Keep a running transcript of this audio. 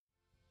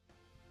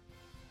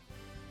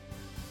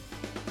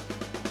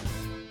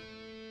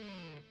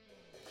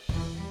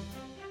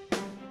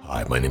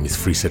Hi, my name is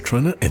Free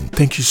Setrana, and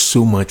thank you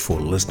so much for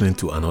listening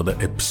to another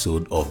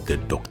episode of the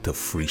Dr.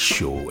 Free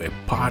Show, a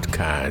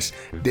podcast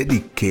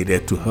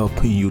dedicated to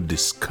helping you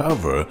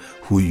discover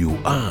who you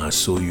are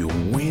so you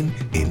win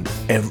in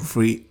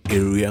every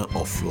area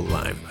of your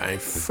life. I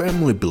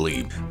firmly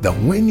believe that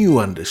when you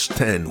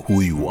understand who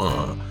you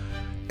are,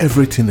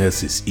 everything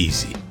else is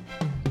easy.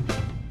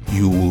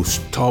 You will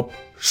stop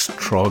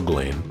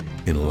struggling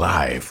in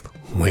life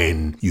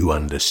when you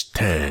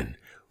understand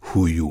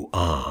who you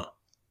are.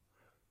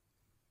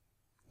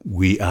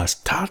 We are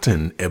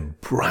starting a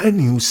brand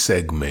new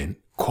segment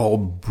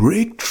called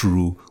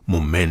Breakthrough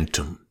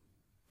Momentum.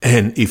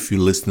 And if you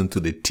listen to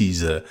the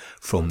teaser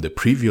from the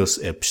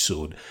previous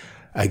episode,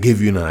 I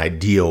gave you an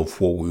idea of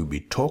what we'll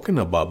be talking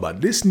about. But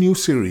this new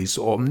series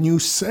or new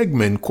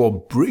segment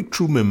called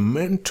Breakthrough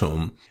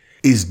Momentum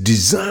is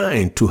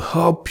designed to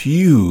help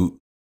you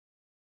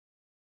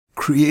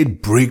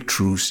create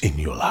breakthroughs in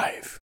your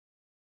life.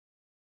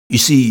 You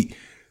see,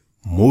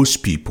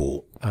 most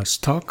people are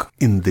stuck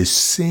in the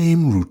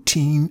same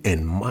routine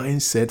and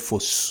mindset for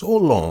so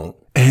long,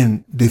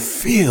 and they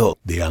feel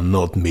they are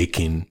not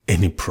making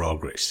any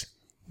progress.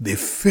 They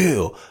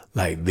feel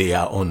like they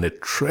are on a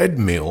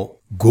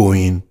treadmill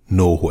going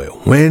nowhere.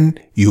 When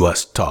you are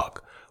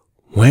stuck,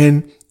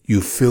 when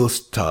you feel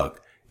stuck,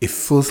 it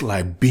feels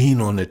like being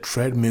on a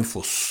treadmill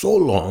for so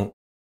long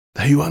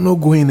that you are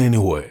not going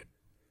anywhere.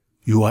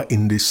 You are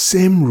in the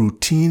same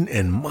routine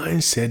and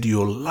mindset.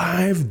 Your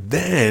life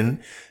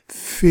then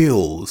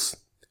feels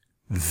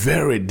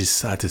very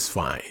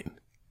dissatisfying,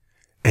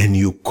 and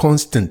you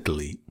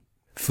constantly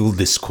feel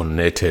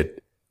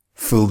disconnected,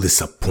 feel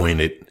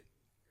disappointed,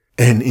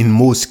 and in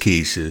most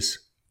cases,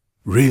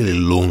 really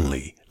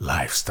lonely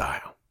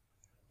lifestyle.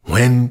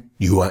 When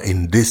you are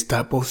in this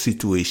type of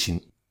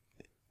situation,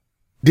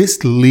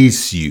 this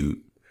leads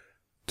you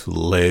to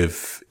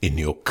live in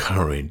your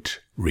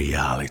current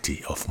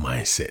reality of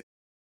mindset,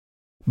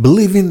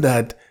 believing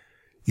that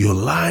your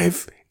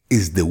life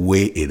is the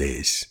way it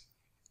is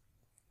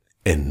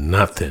and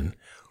nothing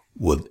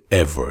would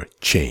ever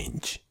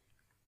change.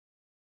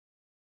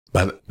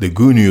 But the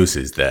good news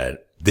is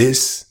that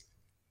this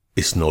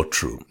is not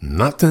true.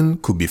 Nothing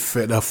could be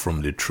further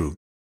from the truth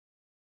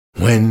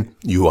when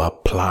you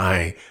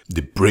apply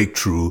the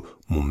breakthrough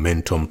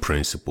momentum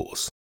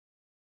principles.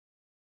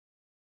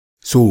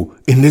 So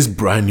in this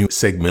brand new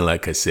segment,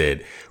 like I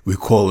said, we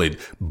call it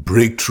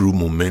breakthrough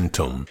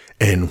momentum.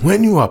 And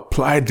when you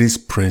apply this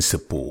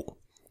principle,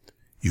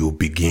 you'll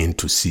begin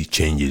to see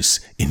changes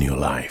in your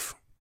life.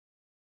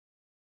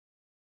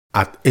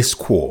 At its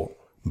core,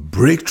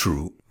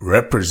 breakthrough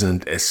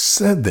represents a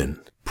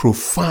sudden,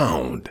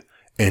 profound,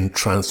 and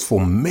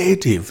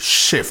transformative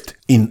shift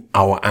in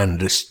our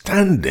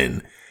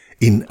understanding,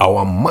 in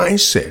our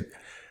mindset,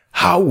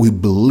 how we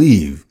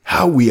believe,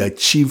 how we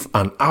achieve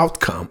an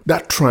outcome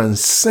that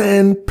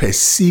transcends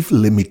perceived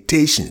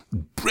limitations.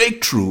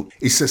 Breakthrough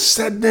is a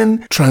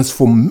sudden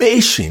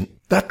transformation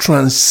that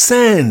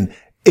transcends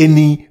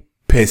any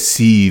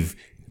perceived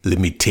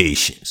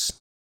limitations.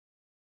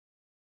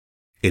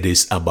 It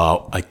is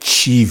about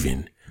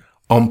achieving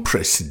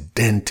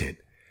unprecedented,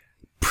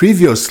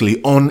 previously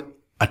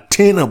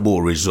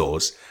unattainable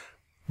results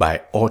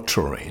by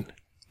altering,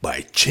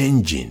 by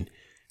changing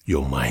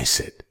your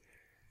mindset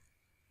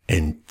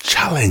and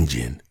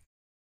challenging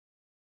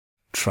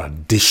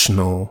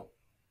traditional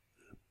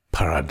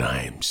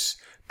paradigms,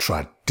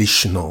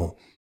 traditional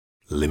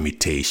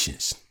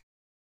limitations.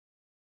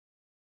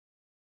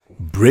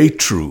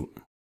 Breakthrough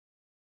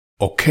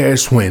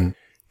occurs when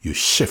you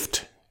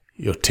shift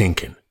your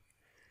thinking.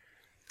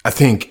 I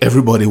think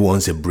everybody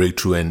wants a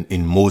breakthrough, and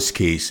in most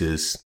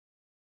cases,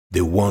 they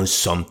want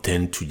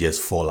something to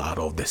just fall out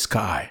of the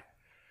sky.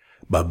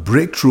 But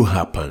breakthrough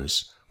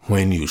happens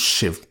when you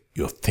shift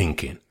your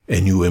thinking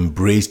and you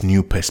embrace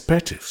new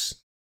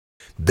perspectives.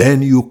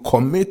 Then you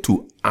commit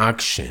to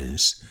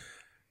actions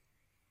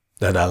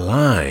that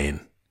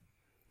align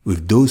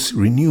with those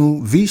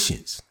renewed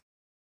visions.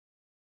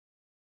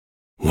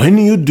 When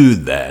you do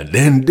that,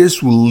 then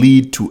this will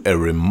lead to a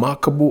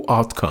remarkable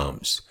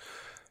outcomes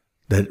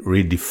that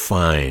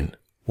redefine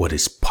what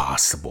is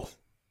possible.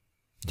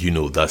 You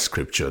know that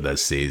scripture that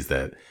says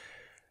that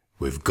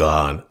with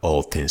God,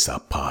 all things are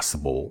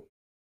possible.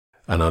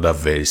 Another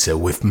verse says,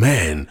 with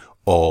man,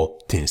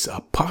 all things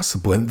are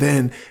possible. And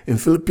then in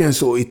Philippians,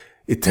 so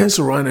it turns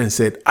around and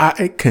said,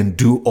 I can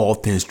do all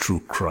things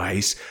through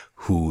Christ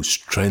who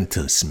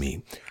strengthens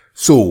me.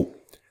 So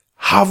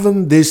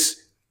having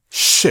this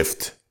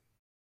shift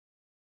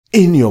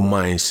in your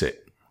mindset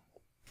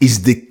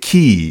is the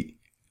key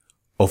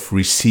of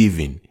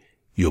receiving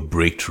your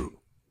breakthrough.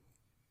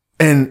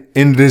 And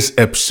in this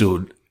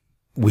episode,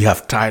 we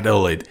have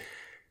titled it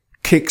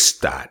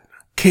Kickstart.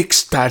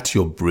 Kickstart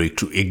your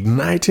breakthrough,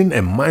 igniting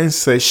a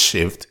mindset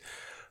shift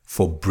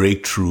for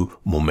breakthrough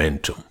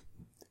momentum.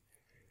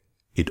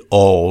 It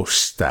all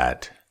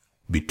starts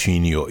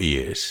between your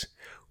ears,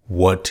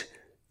 what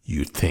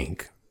you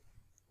think.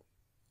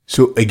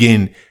 So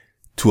again,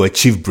 to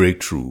achieve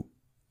breakthrough,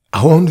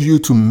 I want you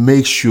to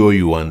make sure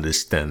you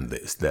understand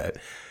this, that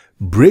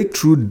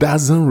breakthrough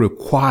doesn't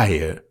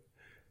require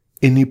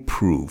any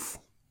proof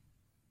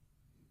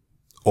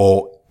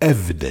or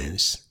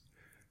evidence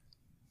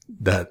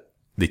that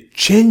the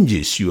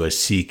changes you are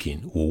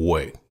seeking will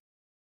work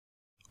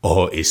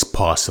or is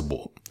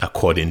possible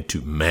according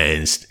to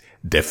man's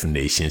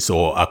definitions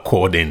or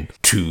according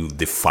to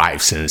the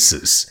five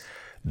senses,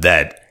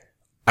 that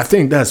I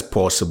think that's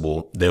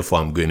possible, therefore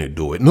I'm going to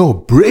do it. No,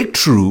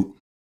 breakthrough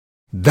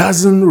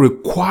doesn't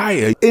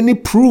require any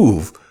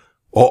proof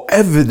or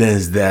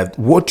evidence that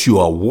what you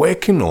are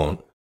working on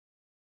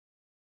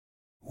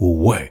will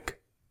work.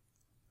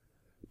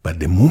 But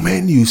the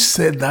moment you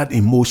set that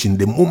in motion,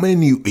 the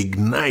moment you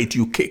ignite,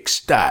 you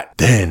kickstart,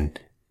 then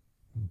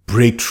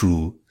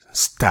breakthrough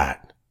start.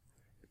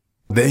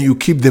 Then you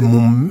keep the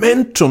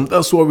momentum.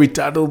 That's why we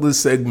titled this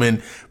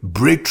segment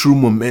Breakthrough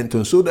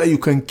Momentum, so that you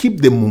can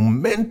keep the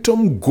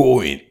momentum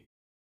going.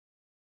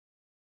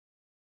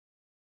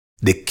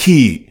 The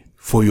key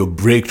for your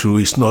breakthrough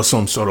is not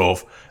some sort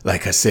of,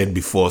 like I said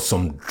before,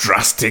 some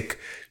drastic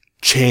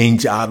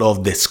change out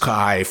of the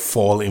sky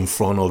fall in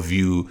front of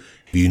you.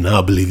 You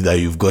now believe that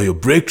you've got your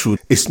breakthrough.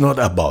 It's not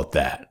about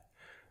that.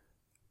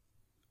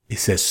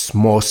 It's a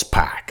small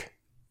spark.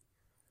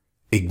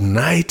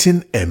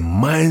 Igniting a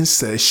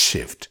mindset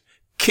shift,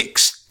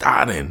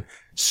 kickstarting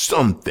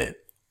something,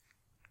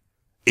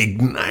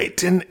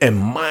 igniting a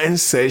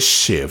mindset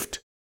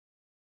shift.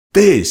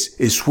 This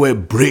is where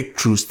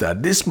breakthroughs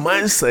start. This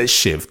mindset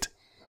shift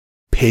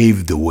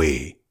paved the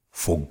way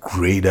for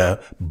greater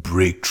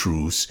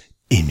breakthroughs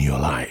in your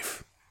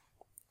life.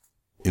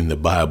 In the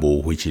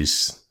Bible, which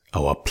is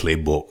our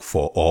playbook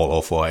for all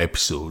of our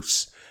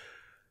episodes,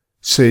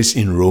 says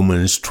in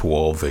Romans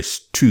 12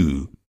 verse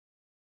 2,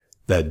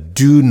 that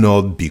do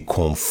not be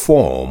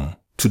conformed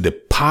to the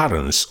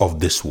patterns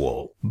of this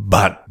world,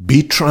 but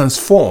be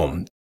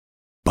transformed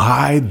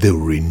by the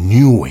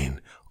renewing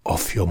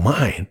of your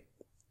mind.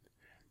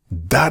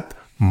 That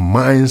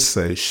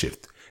mindset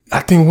shift.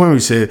 I think when we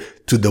say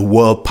to the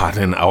world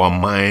pattern, our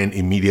mind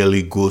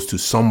immediately goes to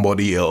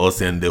somebody else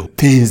and the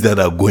things that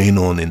are going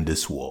on in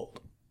this world.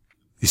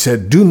 He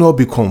said, do not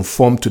be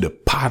conformed to the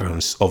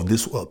patterns of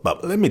this world.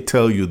 But let me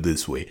tell you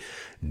this way.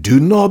 Do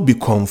not be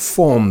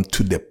conformed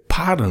to the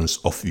patterns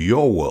of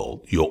your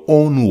world, your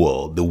own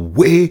world, the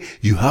way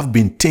you have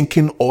been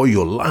thinking all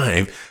your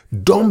life.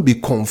 Don't be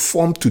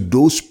conformed to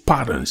those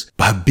patterns,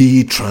 but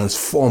be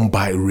transformed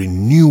by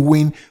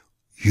renewing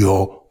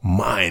your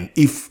mind.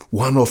 If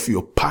one of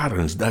your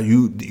patterns that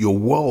your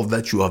world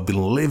that you have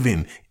been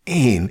living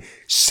in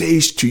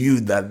says to you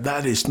that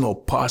that is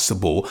not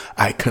possible,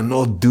 I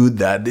cannot do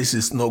that, this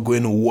is not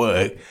going to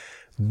work,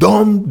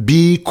 don't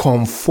be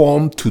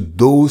conformed to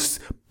those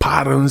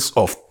patterns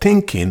of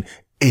thinking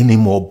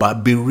anymore,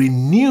 but be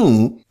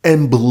renewed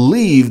and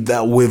believe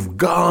that with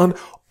God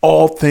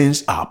all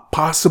things are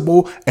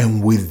possible,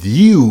 and with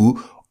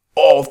you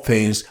all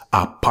things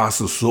are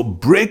possible. So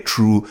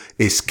breakthrough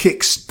is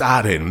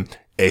kickstarting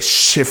a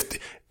shift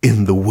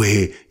in the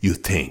way you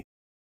think.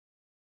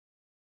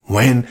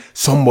 When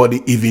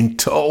somebody even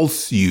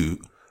tells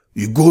you,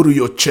 you go to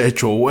your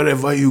church or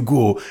wherever you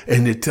go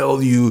and they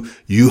tell you,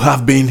 you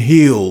have been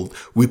healed.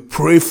 We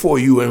pray for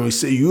you and we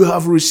say, you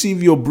have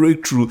received your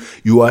breakthrough.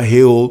 You are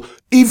healed.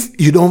 If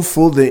you don't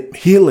feel the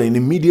healing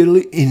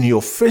immediately in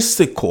your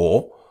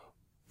physical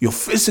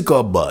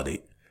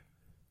body,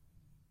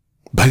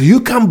 but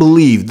you can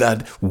believe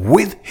that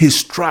with his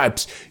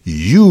stripes,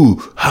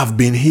 you have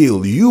been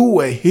healed. You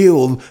were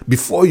healed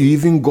before you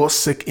even got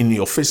sick in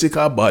your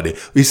physical body.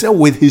 He said,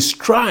 with his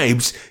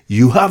stripes,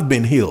 you have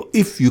been healed.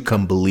 If you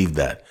can believe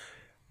that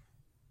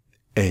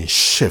and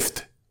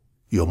shift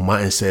your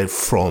mindset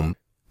from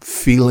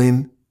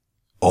feeling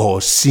or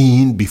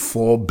seeing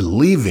before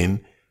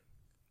believing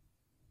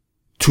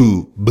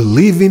to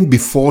believing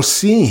before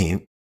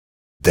seeing,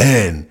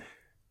 then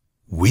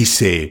we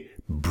say,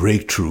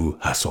 breakthrough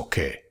has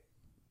occurred.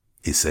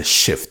 It's a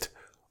shift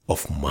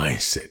of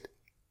mindset.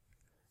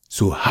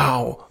 So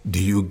how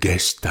do you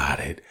get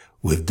started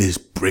with this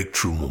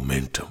breakthrough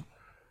momentum?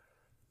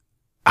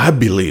 I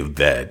believe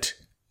that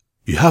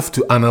you have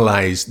to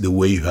analyze the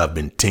way you have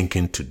been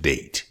thinking to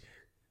date,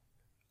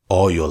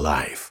 all your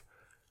life,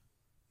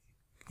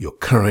 your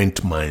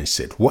current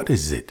mindset. What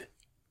is it?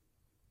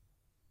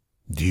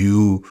 Do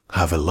you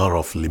have a lot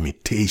of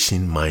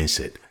limitation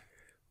mindset?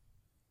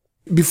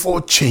 Before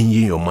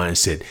changing your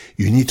mindset,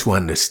 you need to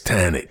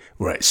understand it,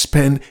 right?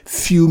 Spend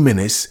few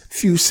minutes,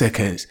 few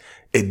seconds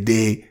a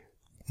day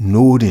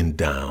noting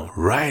down,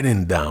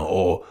 writing down,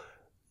 or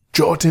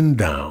jotting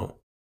down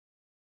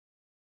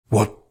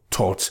what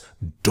thoughts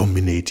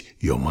dominate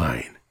your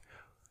mind.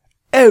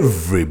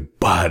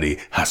 Everybody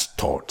has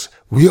thoughts.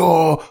 We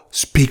all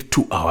speak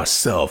to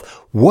ourselves.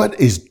 What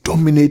is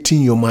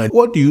dominating your mind?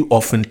 What do you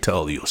often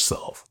tell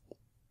yourself?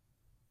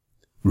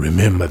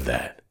 Remember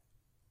that.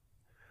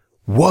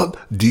 What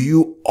do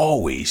you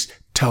always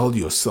tell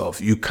yourself?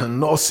 You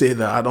cannot say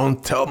that I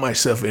don't tell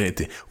myself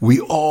anything.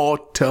 We all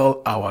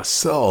tell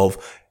ourselves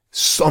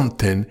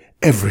something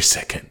every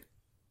second.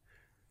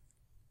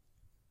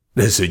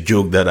 There's a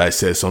joke that I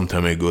said some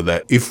time ago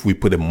that if we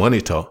put a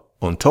monitor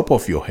on top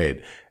of your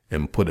head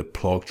and put a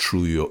plug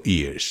through your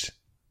ears,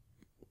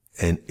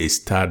 and it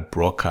start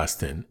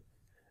broadcasting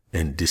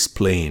and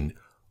displaying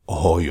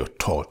all your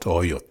thought,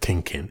 all your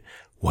thinking,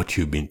 what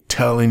you've been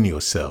telling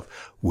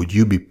yourself. Would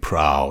you be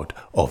proud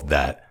of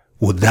that?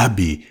 Would that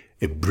be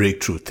a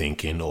breakthrough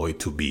thinking, or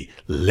it would be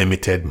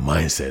limited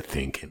mindset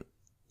thinking?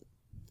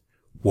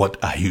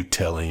 What are you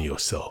telling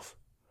yourself?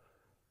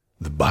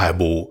 The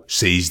Bible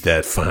says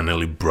that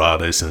finally,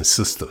 brothers and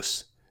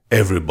sisters,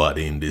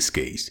 everybody in this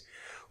case,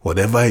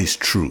 whatever is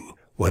true,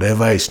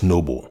 whatever is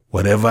noble,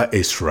 whatever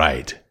is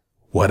right,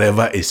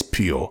 whatever is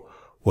pure,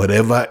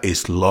 whatever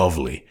is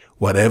lovely,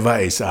 whatever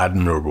is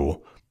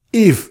admirable,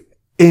 if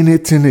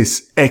anything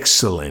is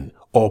excellent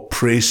or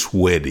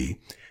praiseworthy,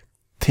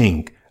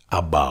 think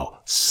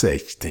about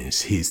such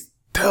things. He's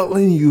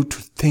telling you to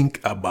think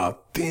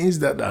about things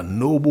that are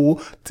noble,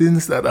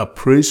 things that are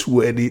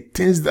praiseworthy,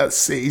 things that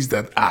says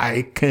that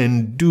I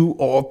can do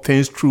all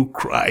things through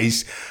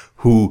Christ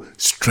who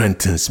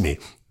strengthens me.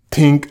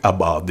 Think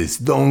about this.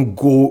 Don't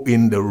go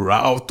in the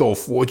route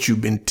of what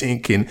you've been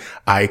thinking.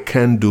 I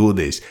can't do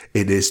this.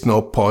 It is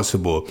not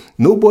possible.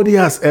 Nobody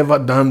has ever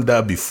done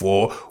that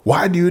before.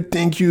 Why do you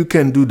think you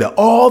can do that?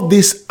 All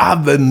these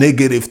other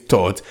negative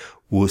thoughts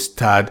will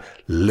start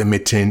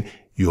limiting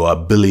your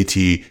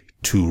ability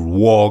to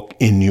walk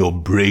in your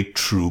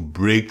breakthrough.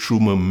 Breakthrough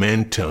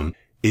momentum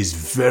is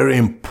very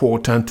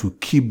important to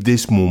keep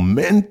this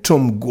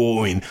momentum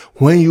going.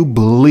 When you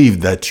believe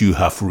that you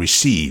have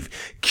received,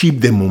 keep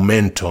the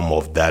momentum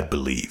of that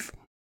belief.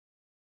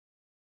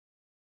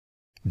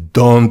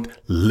 Don't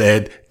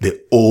let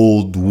the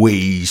old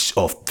ways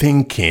of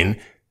thinking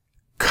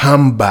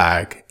come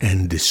back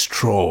and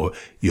destroy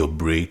your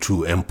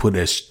breakthrough and put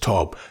a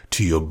stop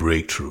to your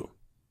breakthrough.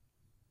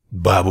 The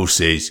Bible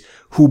says,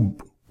 who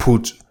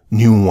puts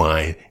new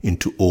wine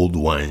into old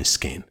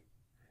wineskin?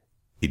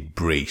 It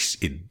breaks.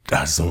 It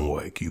doesn't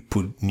work. You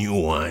put new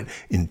wine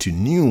into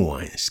new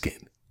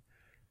wineskin.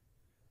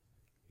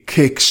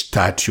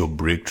 Kickstart your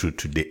breakthrough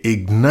today.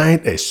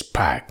 Ignite a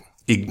spark.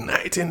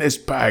 Igniting a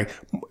spark.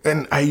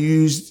 And I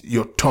use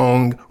your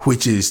tongue,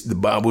 which is, the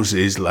Bible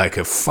says, like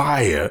a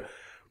fire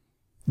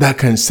that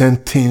can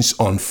set things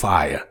on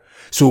fire.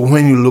 So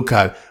when you look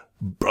at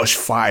brush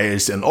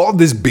fires and all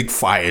these big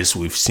fires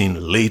we've seen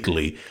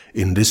lately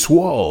in this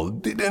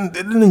world, they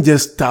didn't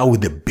just start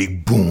with a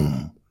big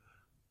boom.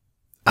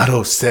 Out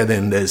of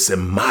sudden, there's a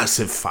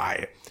massive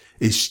fire.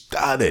 It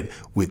started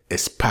with a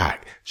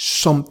spark,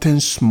 something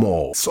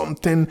small,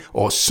 something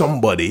or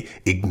somebody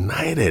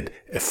ignited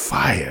a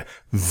fire,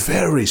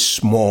 very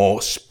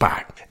small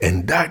spark.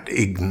 And that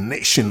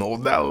ignition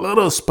of that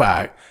little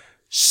spark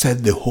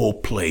set the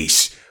whole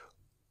place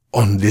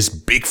on these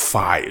big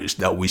fires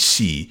that we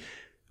see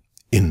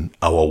in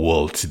our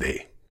world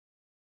today.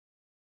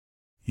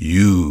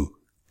 You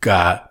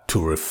got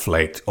to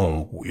reflect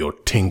on your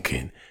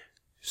thinking,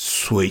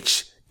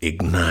 switch,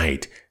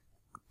 ignite,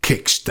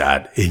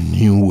 kickstart a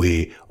new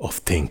way of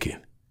thinking.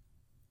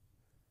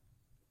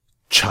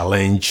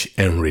 Challenge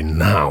and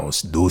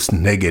renounce those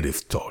negative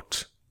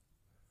thoughts.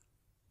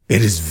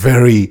 It is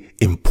very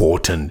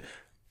important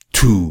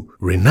to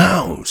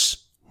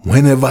renounce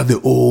whenever the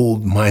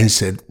old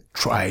mindset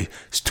tries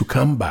to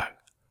come back.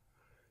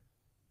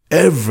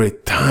 Every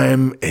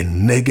time a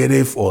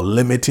negative or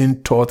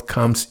limiting thought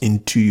comes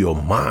into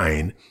your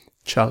mind,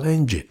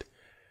 challenge it.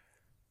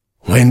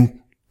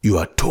 When you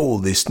are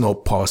told it's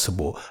not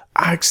possible,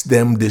 ask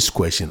them this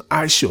question.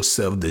 Ask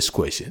yourself this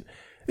question.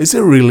 Is it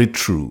really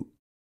true?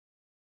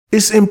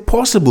 It's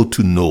impossible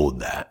to know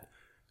that.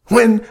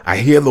 When I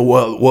hear the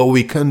word, well,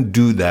 we can't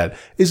do that,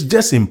 it's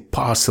just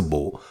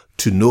impossible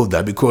to know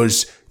that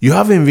because you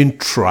haven't even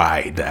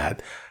tried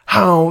that.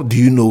 How do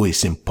you know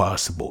it's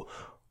impossible?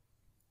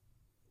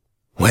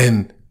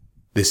 When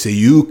they say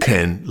you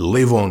can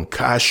live on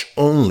cash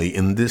only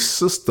in this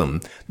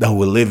system that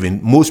we live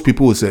in, most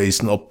people will say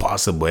it's not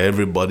possible.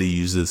 Everybody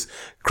uses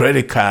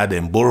credit card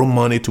and borrow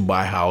money to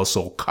buy a house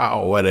or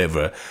car or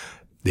whatever.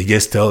 They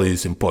just tell you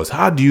it's impossible.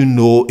 How do you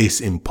know it's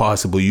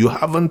impossible? You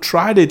haven't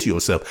tried it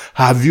yourself.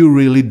 Have you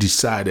really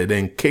decided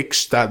and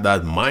kickstart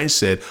that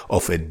mindset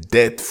of a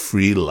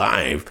debt-free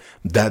life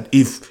that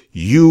if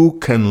you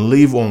can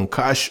live on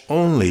cash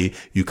only,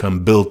 you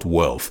can build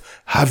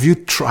wealth? Have you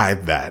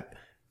tried that?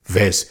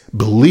 Versus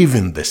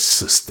believing the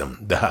system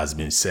that has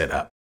been set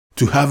up.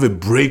 To have a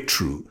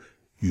breakthrough,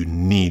 you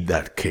need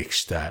that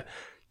kickstart.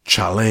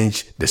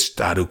 Challenge the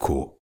status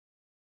quo.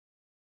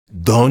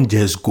 Don't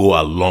just go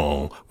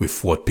along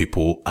with what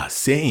people are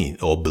saying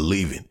or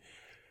believing.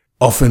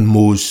 Often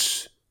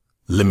most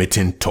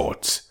limiting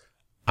thoughts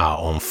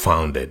are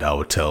unfounded. I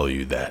will tell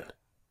you that.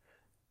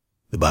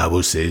 The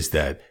Bible says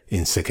that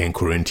in 2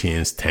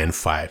 Corinthians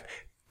 10:5,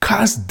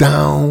 cast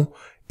down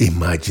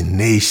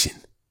imagination.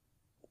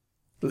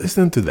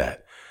 Listen to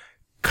that.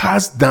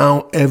 Cast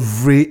down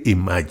every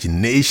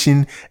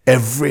imagination,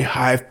 every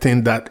high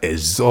thing that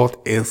exalts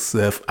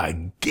itself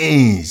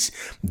against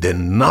the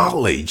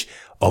knowledge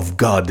of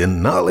God, the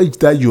knowledge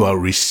that you are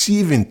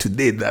receiving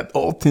today, that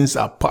all things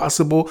are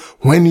possible.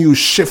 When you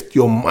shift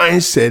your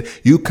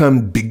mindset, you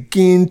can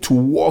begin to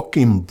walk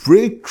in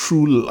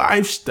breakthrough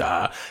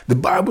lifestyle. The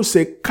Bible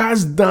says,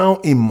 cast down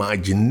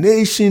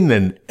imagination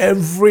and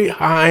every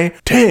high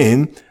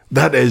thing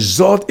that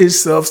exalts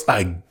itself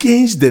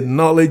against the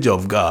knowledge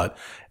of God,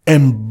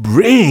 and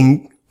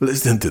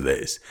listen to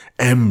this,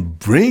 and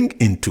bring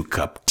into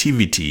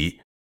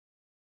captivity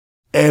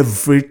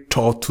every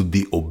thought to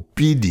the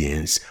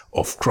obedience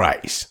of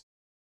Christ.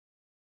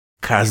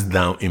 Cast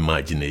down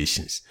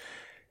imaginations,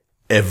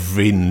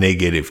 every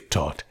negative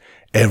thought,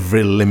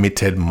 every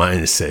limited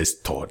mindset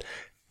thought.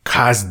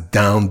 Cast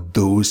down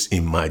those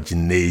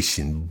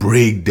imaginations,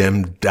 break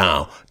them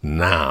down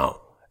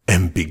now,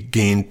 and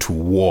begin to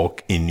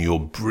walk in your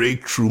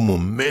breakthrough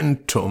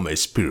momentum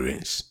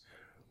experience.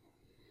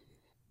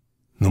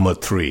 Number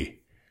 3,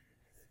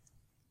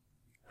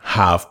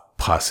 have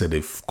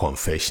positive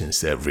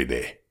confessions every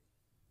day.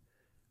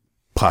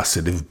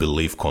 Positive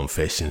belief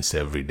confessions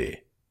every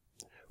day.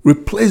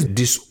 Replace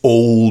these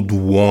old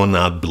worn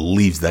out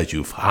beliefs that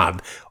you've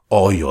had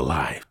all your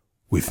life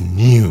with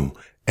new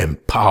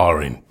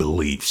empowering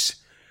beliefs,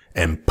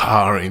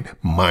 empowering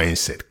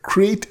mindset.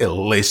 Create a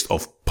list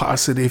of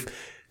positive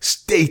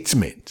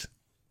statements,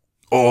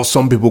 or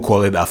some people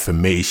call it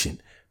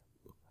affirmation.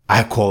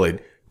 I call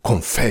it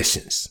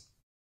confessions,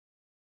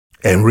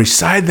 and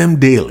recite them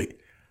daily.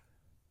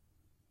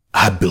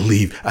 I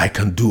believe I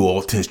can do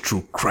all things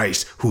through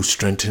Christ who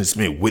strengthens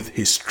me. With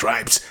his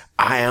stripes,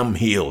 I am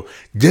healed.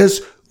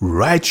 Just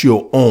write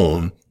your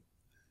own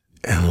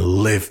and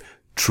live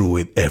through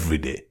it every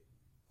day.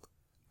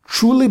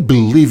 Actually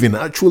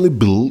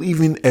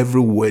believing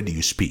every word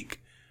you speak.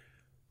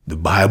 The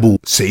Bible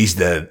says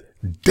that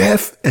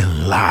death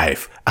and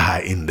life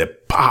are in the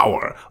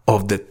power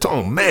of the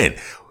tongue. Man,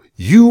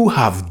 you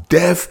have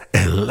death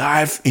and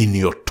life in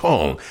your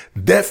tongue.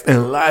 Death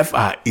and life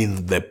are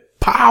in the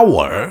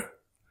power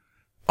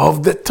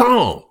of the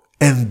tongue,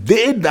 and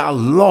they that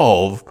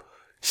love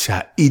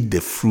shall eat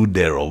the fruit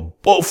thereof.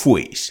 Both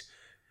ways.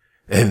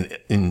 And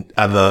in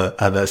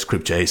other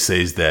scripture, it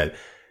says that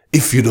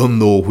if you don't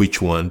know which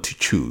one to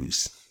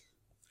choose,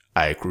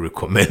 I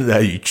recommend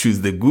that you choose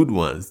the good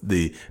ones,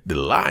 the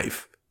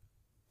life.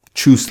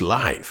 Choose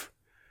life,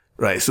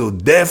 right? So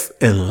death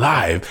and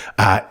life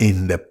are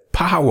in the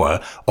power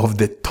of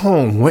the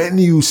tongue. When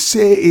you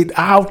say it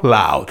out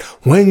loud,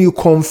 when you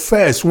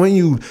confess, when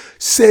you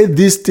say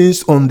these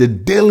things on the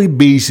daily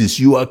basis,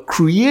 you are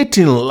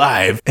creating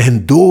life.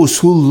 And those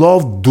who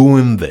love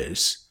doing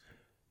this,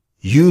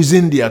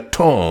 using their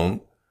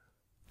tongue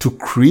to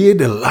create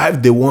the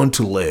life they want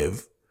to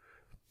live,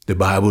 the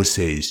Bible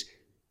says,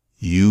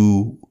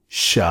 you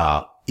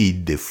shall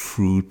eat the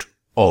fruit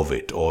of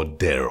it or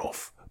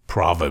thereof.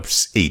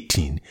 Proverbs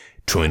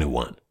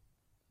 18:21.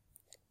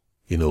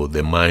 You know,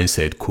 the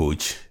mindset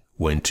coach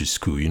went to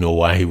school. You know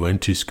why he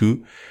went to school?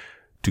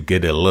 To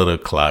get a little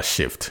class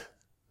shift.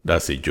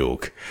 That's a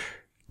joke.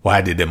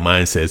 Why did the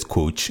mindset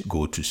coach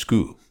go to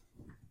school?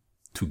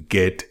 To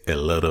get a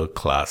little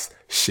class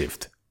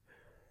shift.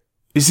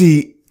 You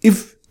see,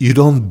 if you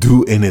don't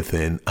do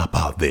anything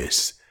about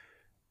this,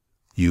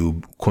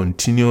 you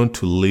continue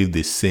to live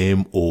the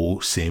same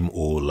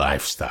old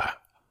lifestyle.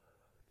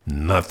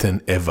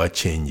 Nothing ever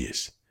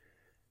changes.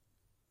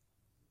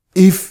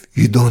 If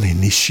you don't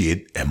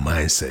initiate a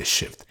mindset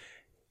shift,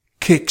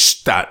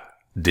 kickstart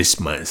this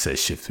mindset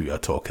shift we are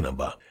talking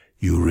about,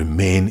 you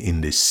remain in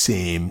the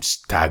same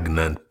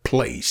stagnant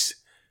place.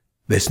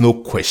 There's no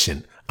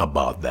question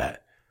about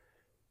that.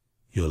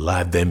 Your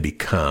life then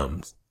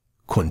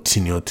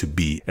continue to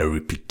be a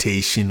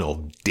repetition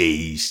of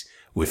days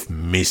with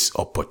missed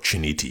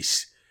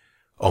opportunities,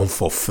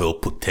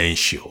 unfulfilled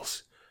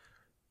potentials,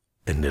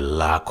 and the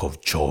lack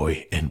of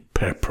joy and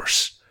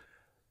purpose.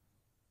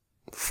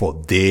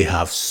 For they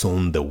have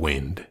sown the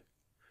wind,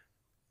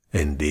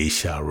 and they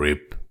shall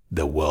reap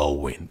the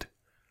whirlwind.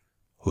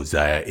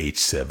 Hosea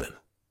 8:7.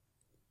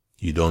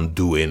 You don't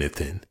do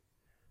anything,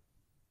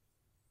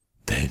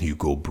 then you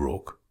go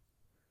broke.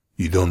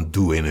 You don't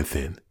do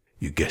anything,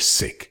 you get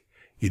sick.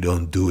 You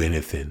don't do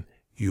anything,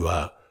 you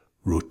are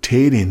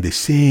rotating the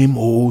same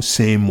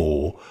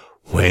old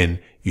when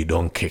you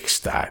don't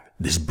kickstart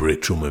this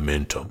breakthrough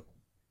momentum.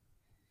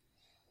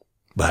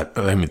 But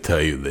let me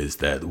tell you this,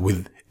 that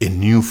with a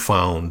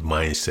newfound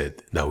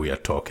mindset that we are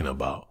talking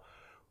about,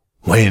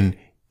 when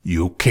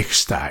you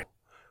kickstart,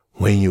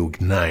 when you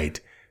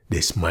ignite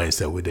this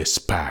mindset with a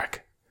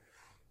spark,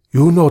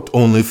 you will not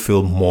only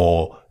feel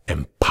more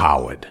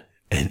empowered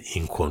and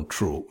in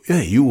control.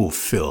 Yeah, you will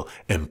feel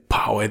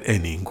empowered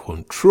and in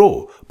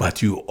control,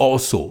 but you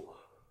also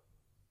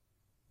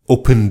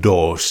open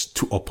doors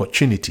to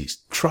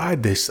opportunities. Try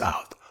this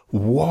out.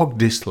 Walk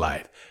this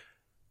life.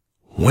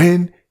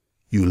 When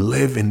you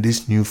live in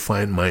this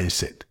newfound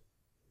mindset,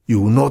 you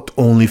will not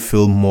only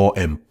feel more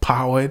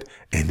empowered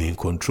and in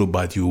control,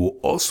 but you will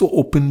also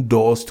open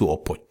doors to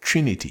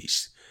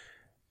opportunities,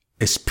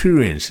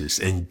 experiences,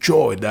 and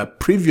joy that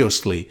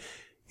previously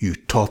you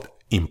thought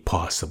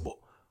impossible,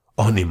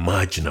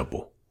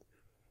 unimaginable.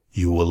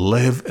 You will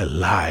live a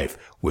life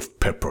with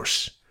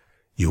purpose.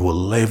 You will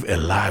live a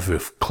life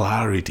with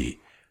clarity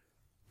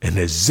and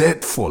a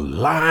zest for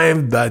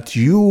life that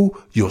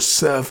you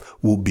yourself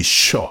will be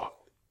sure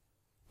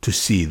to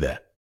see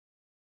that.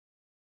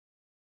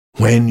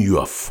 When you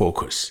are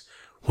focused,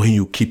 when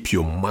you keep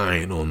your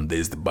mind on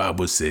this, the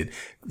Bible said,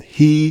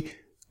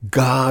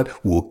 God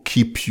will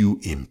keep you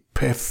in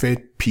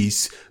perfect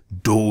peace,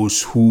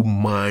 those whose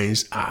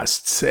minds are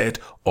set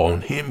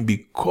on Him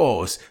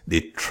because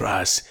they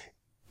trust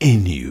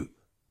in you.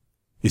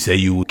 He said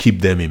you will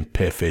keep them in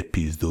perfect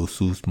peace, those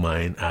whose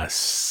minds are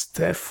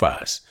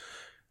steadfast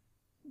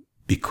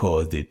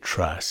because they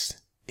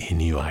trust in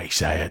you.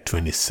 Isaiah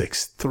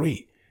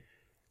 26:3.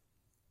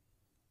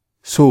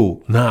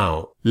 So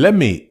now, let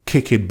me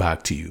kick it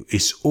back to you.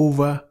 It's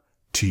over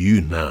to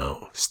you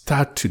now.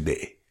 Start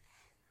today.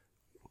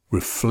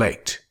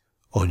 Reflect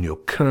on your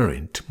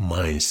current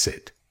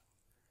mindset.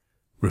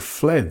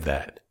 Reflect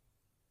that.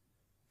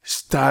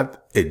 Start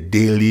a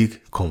daily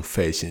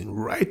confession.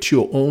 Write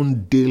your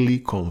own daily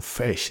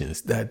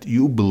confessions that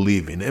you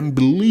believe in and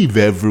believe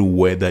every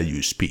word that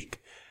you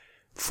speak.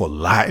 For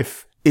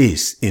life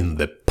is in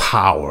the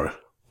power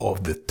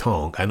of the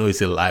tongue. I know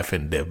it's a life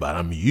and death, but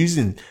I'm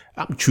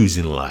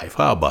choosing life.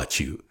 How about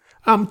you?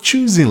 I'm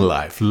choosing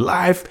life.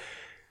 Life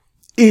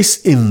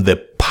is in the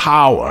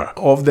power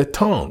of the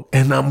tongue.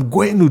 And I'm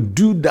going to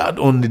do that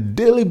on a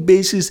daily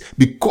basis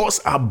because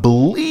I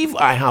believe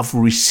I have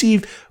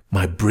received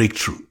my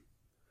breakthrough.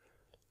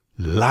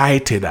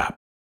 Light it up.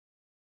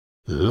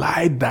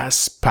 Light that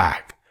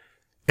spark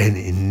and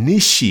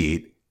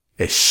initiate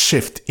a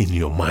shift in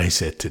your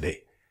mindset today.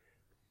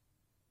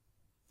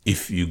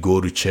 If you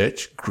go to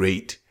church,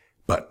 great.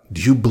 But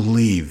do you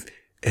believe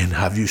and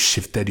have you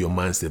shifted your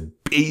mindset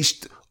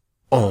based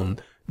on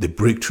the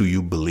breakthrough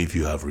you believe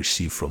you have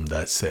received from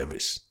that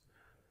service?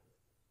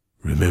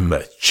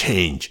 Remember,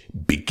 change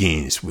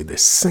begins with a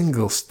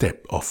single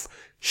step of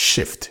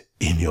shift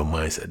in your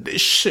mindset.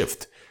 This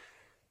shift,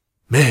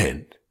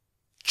 man,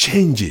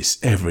 changes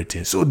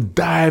everything. So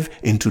dive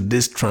into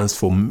this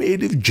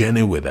transformative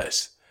journey with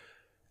us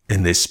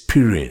and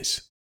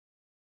experience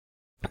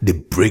the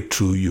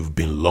breakthrough you've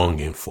been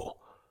longing for,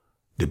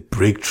 the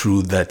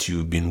breakthrough that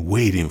you've been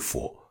waiting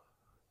for.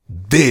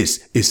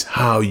 This is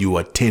how you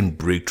attain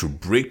breakthrough.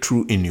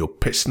 Breakthrough in your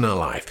personal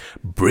life,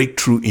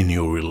 breakthrough in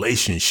your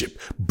relationship,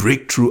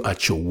 breakthrough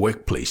at your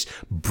workplace,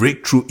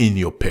 breakthrough in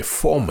your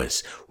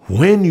performance.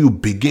 When you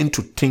begin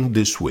to think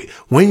this way,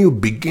 when you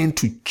begin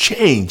to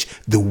change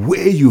the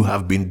way you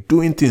have been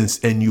doing things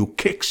and you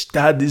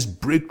kickstart this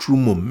breakthrough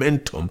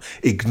momentum,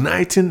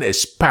 igniting a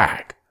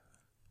spark,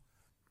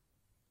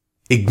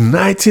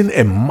 igniting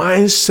a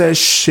mindset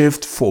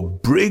shift for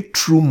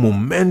breakthrough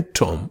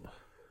momentum,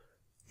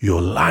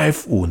 your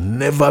life will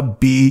never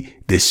be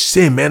the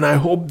same. And I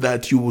hope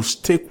that you will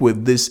stick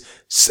with this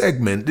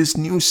segment, this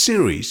new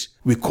series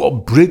we call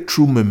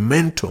Breakthrough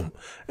Momentum.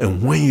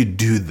 And when you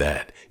do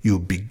that, you'll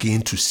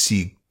begin to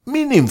see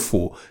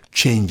meaningful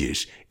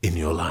changes in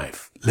your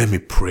life. Let me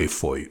pray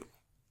for you.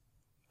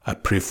 I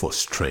pray for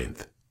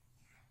strength,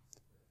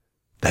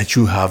 that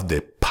you have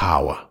the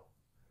power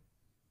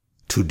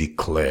to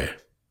declare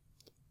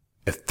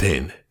a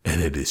thing,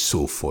 and it is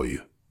so for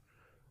you.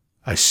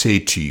 I say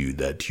to you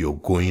that your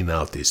going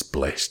out is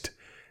blessed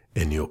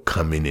and your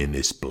coming in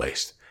is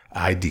blessed.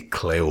 I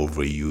declare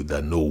over you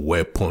that no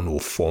weapon will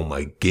form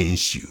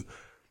against you,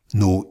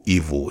 no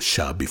evil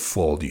shall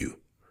befall you.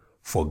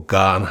 For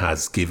God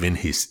has given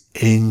His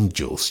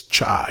angels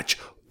charge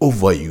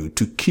over you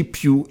to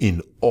keep you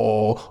in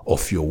all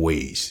of your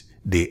ways.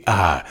 They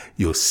are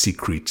your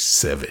secret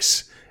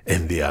service.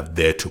 And they are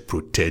there to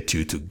protect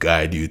you, to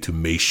guide you, to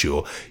make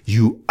sure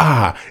you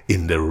are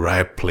in the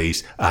right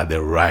place at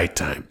the right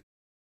time.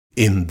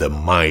 In the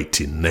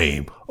mighty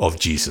name of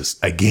Jesus.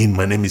 Again,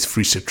 my name is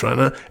Free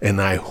Setrana, and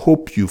I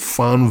hope you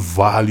found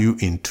value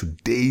in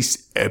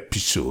today's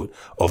episode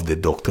of the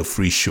Dr.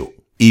 Free Show.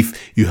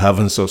 If you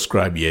haven't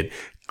subscribed yet,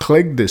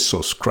 click the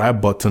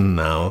subscribe button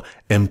now,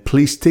 and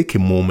please take a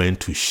moment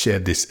to share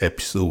this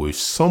episode with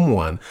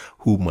someone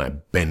who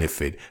might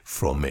benefit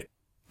from it.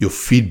 Your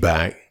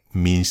feedback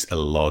means a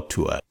lot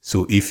to us.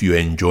 So if you're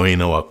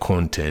enjoying our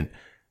content,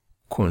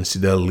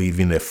 consider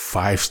leaving a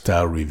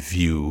 5-star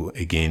review.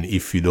 Again,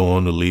 if you don't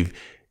want to leave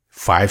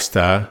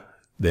 5-star,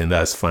 then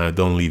that's fine.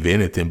 Don't leave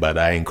anything, but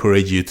I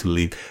encourage you to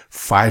leave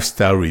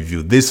 5-star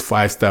review. This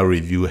 5-star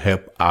review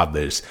help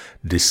others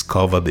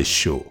discover the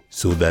show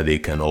so that they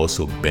can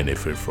also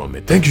benefit from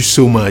it. Thank you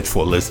so much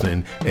for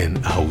listening,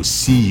 and I will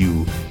see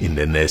you in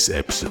the next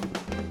episode.